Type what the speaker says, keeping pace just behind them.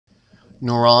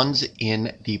Neurons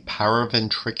in the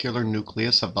paraventricular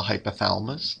nucleus of the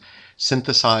hypothalamus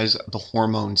synthesize the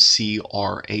hormone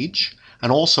CRH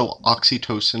and also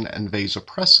oxytocin and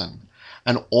vasopressin.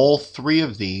 And all three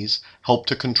of these help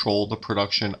to control the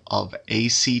production of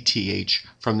ACTH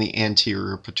from the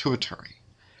anterior pituitary.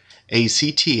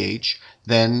 ACTH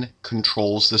then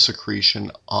controls the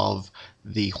secretion of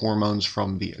the hormones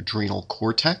from the adrenal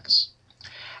cortex,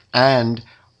 and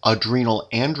adrenal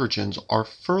androgens are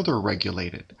further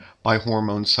regulated by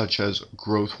hormones such as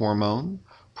growth hormone,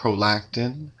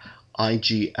 prolactin,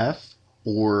 IGF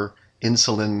or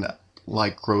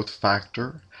insulin-like growth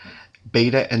factor,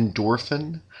 beta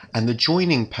endorphin, and the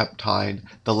joining peptide,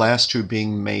 the last two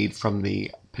being made from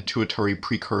the pituitary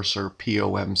precursor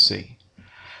POMC.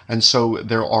 And so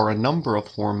there are a number of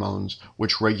hormones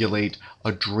which regulate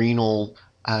adrenal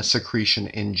secretion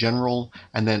in general,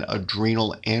 and then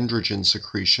adrenal androgen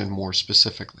secretion more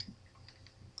specifically.